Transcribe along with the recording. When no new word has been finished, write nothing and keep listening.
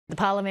The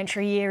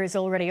parliamentary year is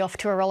already off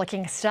to a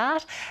rollicking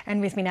start,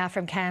 and with me now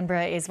from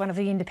Canberra is one of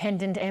the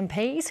independent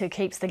MPs who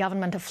keeps the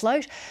government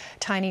afloat,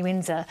 Tony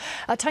Windsor.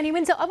 Tony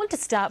Windsor, I want to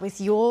start with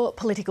your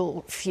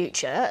political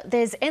future.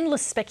 There's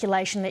endless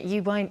speculation that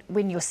you won't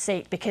win your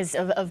seat because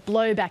of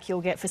blowback you'll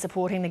get for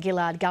supporting the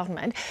Gillard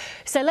government.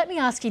 So let me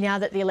ask you, now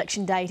that the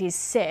election date is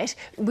set,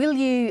 will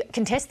you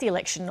contest the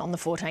election on the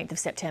 14th of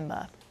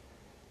September?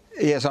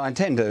 Yes, I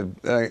intend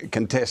to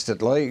contest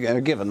it, Lee,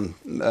 given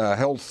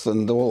health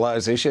and all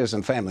those issues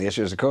and family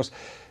issues, of course.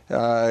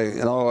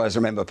 And I always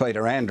remember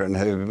Peter Andren,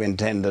 who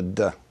intended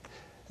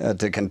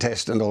to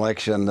contest an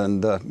election,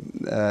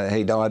 and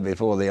he died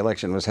before the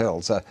election was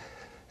held. So,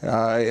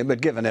 but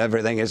given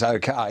everything is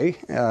OK,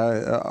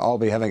 I'll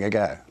be having a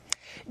go.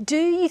 Do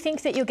you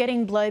think that you're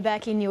getting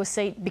blowback in your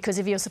seat because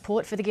of your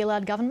support for the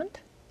Gillard government?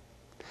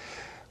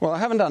 Well, I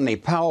haven't done any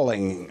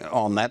polling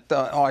on that.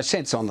 I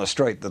sense on the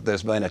street that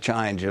there's been a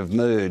change of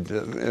mood,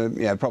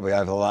 probably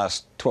over the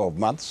last 12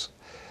 months.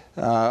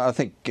 I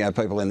think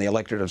people in the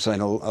electorate have seen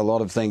a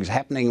lot of things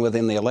happening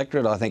within the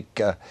electorate. I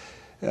think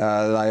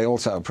they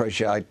also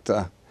appreciate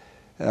the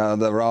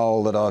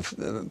role that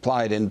I've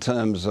played in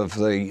terms of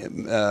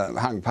the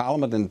hung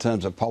parliament, in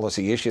terms of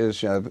policy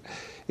issues,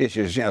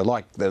 issues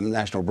like the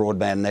National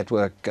Broadband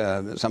Network,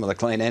 some of the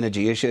clean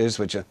energy issues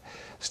which are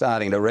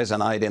starting to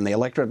resonate in the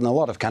electorate, and a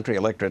lot of country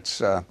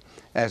electorates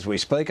as we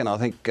speak, and I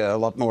think a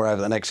lot more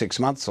over the next 6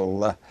 months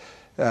will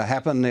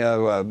happen.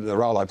 The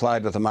role I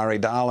played with the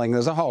Murray-Darling,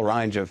 there's a whole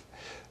range of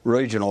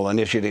regional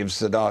initiatives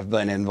that I've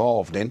been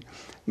involved in.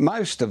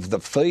 Most of the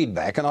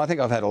feedback, and I think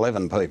I've had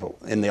 11 people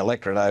in the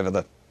electorate over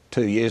the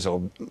 2 years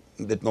or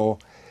a bit more,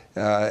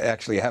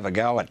 actually have a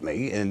go at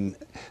me, and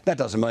that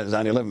doesn't mean there's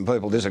only 11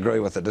 people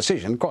disagree with the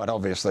decision. Quite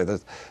obviously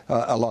there's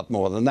a lot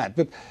more than that,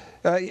 but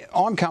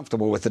I'm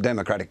comfortable with the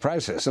democratic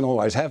process and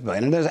always have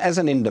been, and as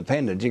an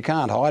independent you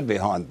can't hide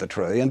behind the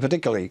tree, and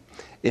particularly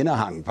in a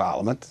hung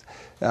parliament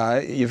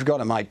you've got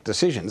to make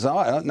decisions.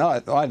 I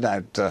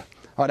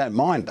don't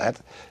mind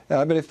that,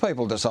 but if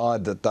people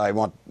decide that they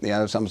want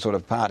some sort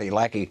of party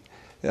lackey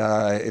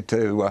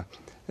to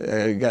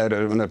go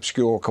to an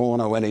obscure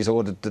corner when he's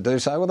ordered to do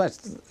so, well,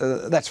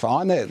 that's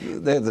fine.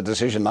 They're the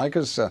decision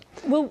makers, and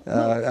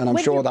I'm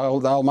sure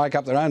they'll make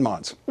up their own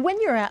minds.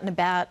 When you're out and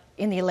about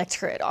in the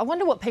electorate, I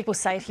wonder what people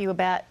say to you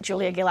about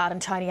Julia Gillard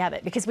and Tony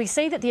Abbott, because we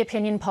see that the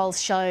opinion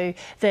polls show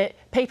that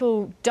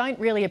people don't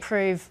really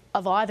approve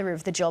of either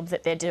of the job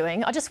that they're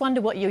doing. I just wonder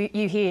what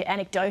you hear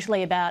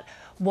anecdotally about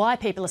why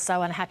people are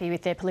so unhappy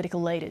with their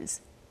political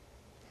leaders.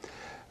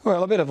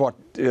 Well, a bit of what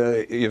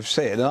you've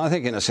said, and I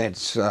think in a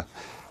sense,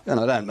 and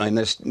I don't mean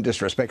this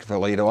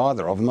disrespectfully to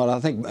either of them, but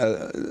I think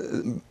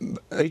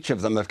each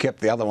of them have kept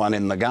the other one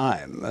in the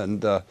game.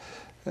 And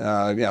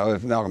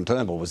if Malcolm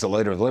Turnbull was the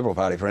leader of the Liberal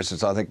Party, for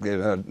instance, I think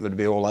it would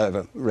be all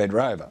over Red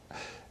Rover.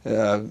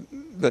 And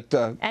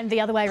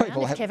the other way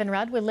around, if Kevin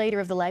Rudd were leader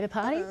of the Labor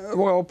Party?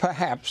 Well,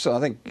 perhaps. I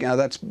think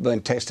that's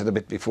been tested a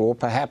bit before.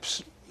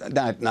 Perhaps.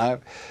 Don't know.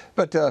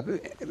 But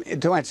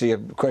to answer your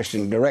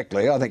question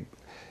directly, I think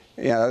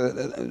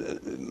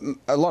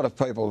a lot of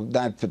people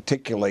don't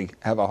particularly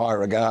have a high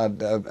regard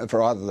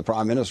for either the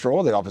Prime Minister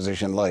or the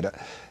opposition leader.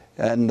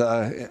 And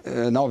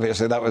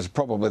obviously that was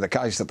probably the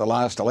case at the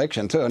last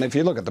election too. And if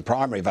you look at the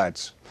primary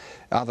votes,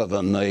 other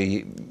than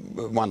the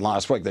one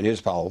last week, the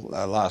news poll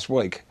last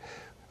week,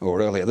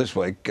 or earlier this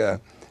week,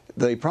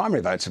 the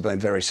primary votes have been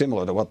very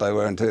similar to what they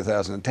were in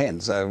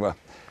 2010. So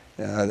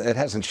it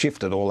hasn't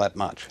shifted all that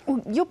much.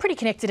 Well, you're pretty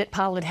connected at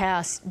Parliament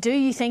House. Do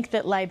you think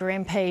that Labor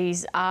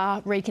MPs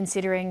are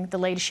reconsidering the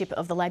leadership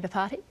of the Labor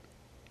Party?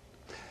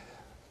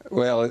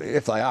 Well,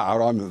 if they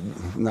are,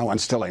 no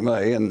one's telling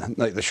me, and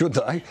neither should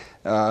they.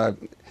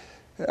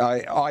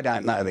 I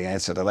don't know the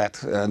answer to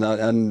that,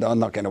 and I'm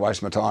not going to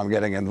waste my time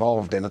getting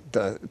involved in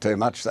it too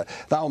much.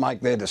 They'll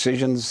make their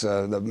decisions.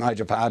 The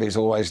major parties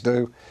always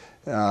do.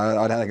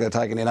 I don't think they'd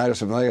take any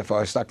notice of me if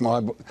I stuck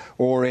my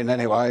oar in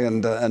anyway,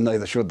 and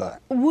neither should they.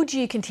 Would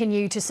you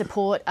continue to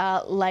support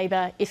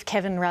Labor if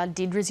Kevin Rudd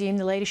did resume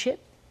the leadership?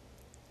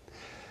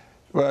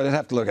 Well, I'd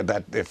have to look at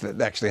that if it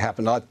actually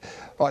happened.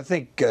 I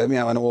think,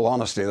 in all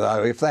honesty,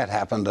 though, if that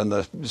happened and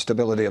the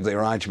stability of the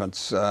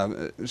arrangements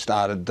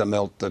started to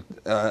melt, that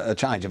a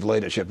change of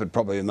leadership would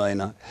probably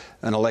mean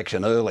an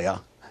election earlier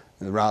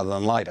rather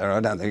than later. I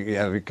don't think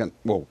we can.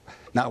 Well,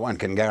 no one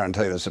can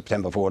guarantee the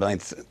September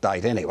 14th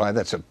date anyway.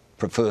 That's a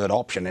preferred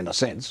option in a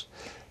sense.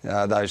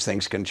 Those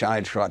things can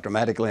change quite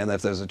dramatically, and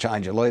if there's a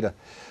change of leader,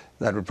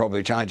 that would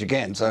probably change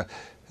again. So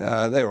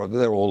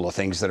they're all the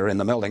things that are in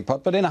the melting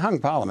pot. But in a hung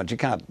parliament, you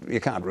can't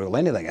rule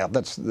anything out.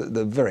 That's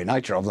the very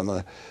nature of them.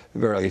 They're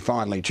very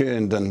finely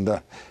tuned,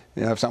 and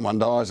if someone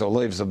dies or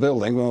leaves the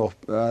building, well,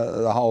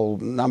 the whole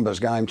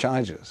numbers game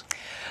changes.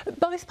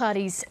 Both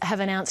parties have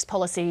announced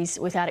policies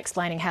without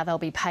explaining how they'll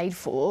be paid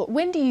for.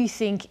 When do you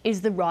think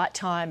is the right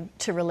time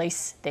to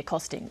release their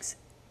costings?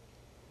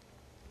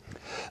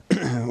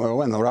 Well,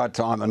 when the right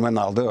time and when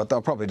they'll do it,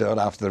 they'll probably do it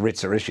after the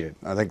writs are issued.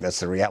 I think that's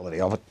the reality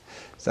of it.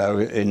 So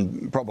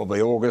in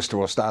probably August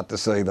we'll start to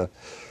see the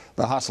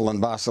hustle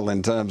and bustle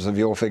in terms of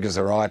your figures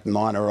are right and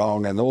mine are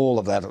wrong and all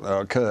of that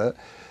occur.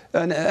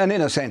 And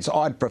in a sense,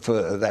 I'd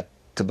prefer that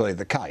to be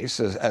the case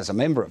as a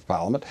member of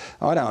Parliament.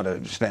 I don't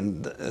want to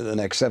spend the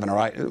next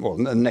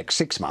the next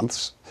 6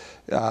 months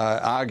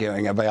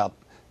arguing about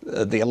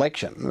the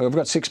election. We've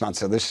got 6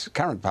 months of this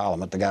current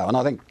Parliament to go, and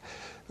I think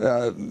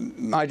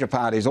major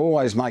parties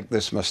always make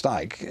this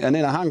mistake. And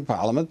in a hung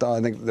Parliament,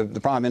 I think the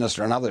Prime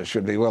Minister and others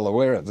should be well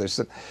aware of this,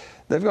 that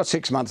they've got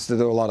 6 months to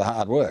do a lot of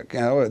hard work.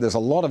 There's a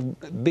lot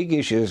of big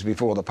issues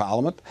before the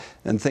Parliament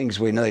and things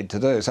we need to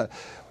do. So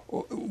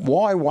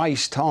why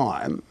waste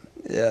time,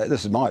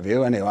 this is my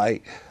view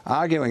anyway,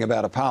 arguing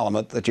about a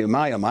Parliament that you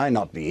may or may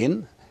not be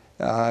in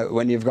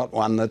when you've got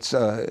one that's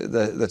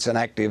an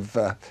active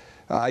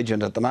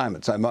agent at the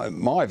moment. So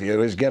my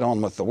view is get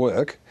on with the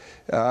work,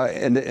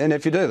 and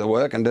if you do the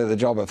work and do the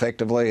job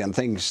effectively and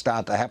things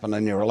start to happen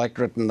in your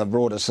electorate and the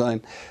broader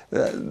scene,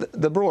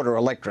 the broader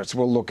electorates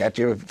will look at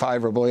you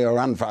favourably or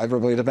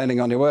unfavourably depending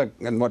on your work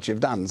and what you've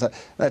done. So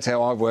that's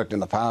how I've worked in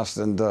the past,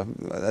 and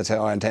that's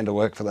how I intend to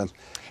work for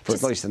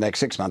at least the next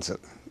 6 months.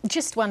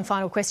 Just one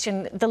final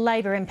question. The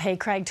Labor MP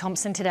Craig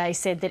Thomson today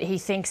said that he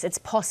thinks it's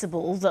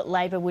possible that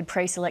Labor would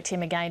pre-select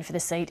him again for the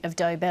seat of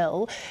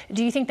Dobell.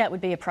 Do you think that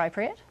would be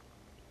appropriate?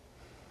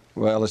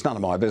 Well, it's none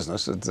of my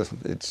business.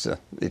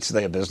 It's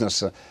their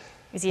business.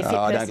 Is he a fit person?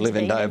 I don't live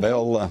in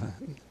Dobell.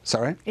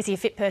 Sorry? Is he a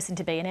fit person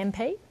to be an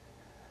MP?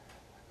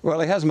 Well,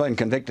 he hasn't been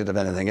convicted of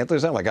anything yet.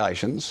 There's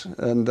allegations,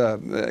 and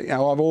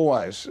I've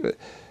always,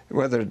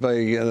 whether it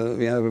be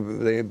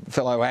the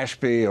fellow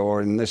Ashby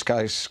or in this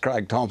case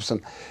Craig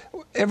Thomson,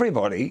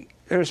 everybody,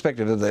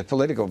 irrespective of their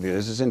political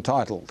views, is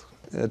entitled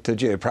to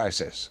due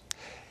process.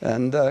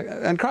 And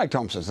Craig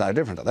Thomson's no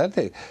different to that.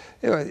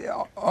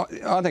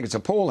 I think it's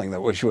appalling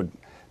that we should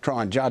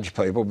try and judge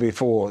people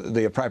before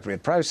the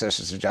appropriate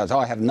processes are judged.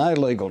 I have no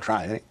legal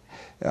training.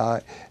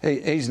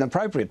 He's an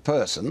appropriate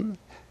person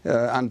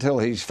until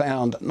he's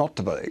found not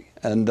to be.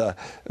 And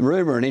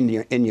rumour and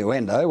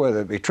innuendo,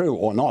 whether it be true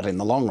or not in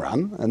the long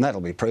run, and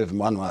that'll be proven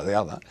one way or the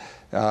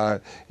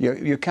other,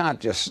 you can't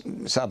just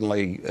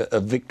suddenly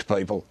evict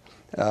people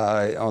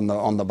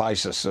on the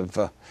basis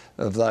of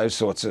those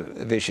sorts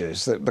of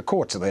issues. The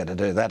courts are there to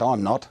do that.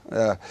 I'm not,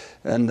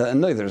 and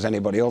neither is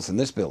anybody else in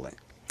this building.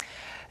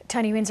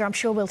 Tony Windsor, I'm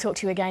sure we'll talk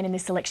to you again in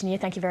this election year.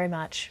 Thank you very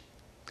much.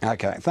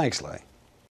 Okay, thanks, Lee.